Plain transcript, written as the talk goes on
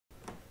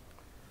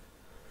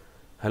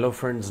Hello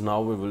friends,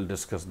 now we will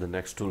discuss the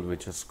next tool,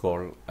 which is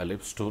called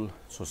Ellipse tool.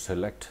 So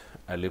select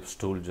Ellipse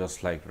tool.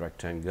 Just like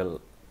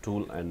rectangle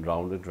tool and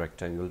rounded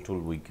rectangle tool,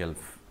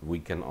 we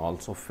can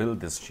also fill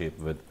this shape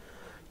with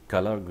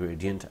color,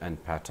 gradient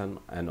and pattern,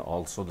 and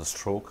also the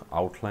stroke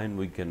outline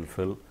we can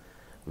fill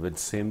with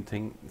same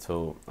thing.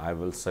 So I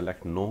will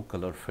select no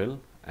color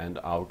fill and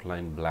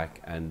outline black,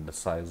 and the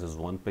size is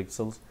 1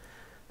 pixels,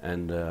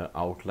 and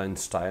outline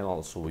style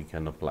also we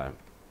can apply.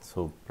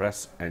 So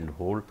press and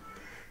hold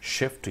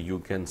shift, you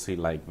can see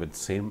like with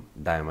same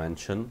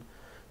dimension,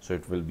 so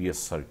it will be a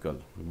circle.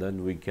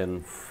 Then we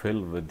can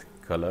fill with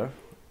color,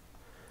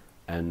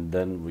 and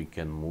then we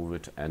can move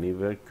it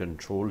anywhere.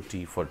 Control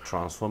T for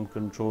transform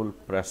control.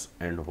 Press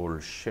and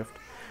hold shift,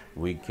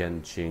 we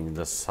can change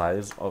the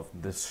size of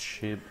this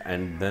shape.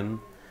 And then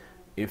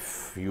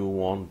if you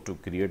want to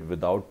create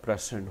without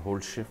press and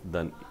hold shift,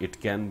 then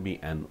it can be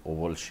an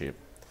oval shape.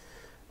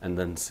 And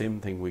then same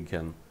thing, we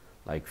can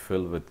like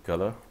fill with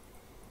color,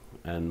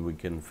 and we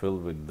can fill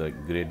with the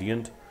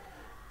gradient,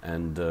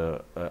 and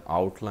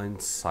outline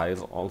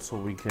size also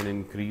we can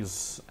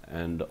increase,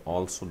 and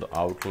also the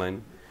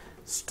outline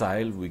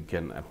style we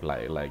can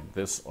apply like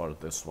this or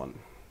this one.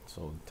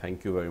 So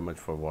thank you very much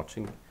for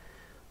watching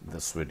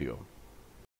this video.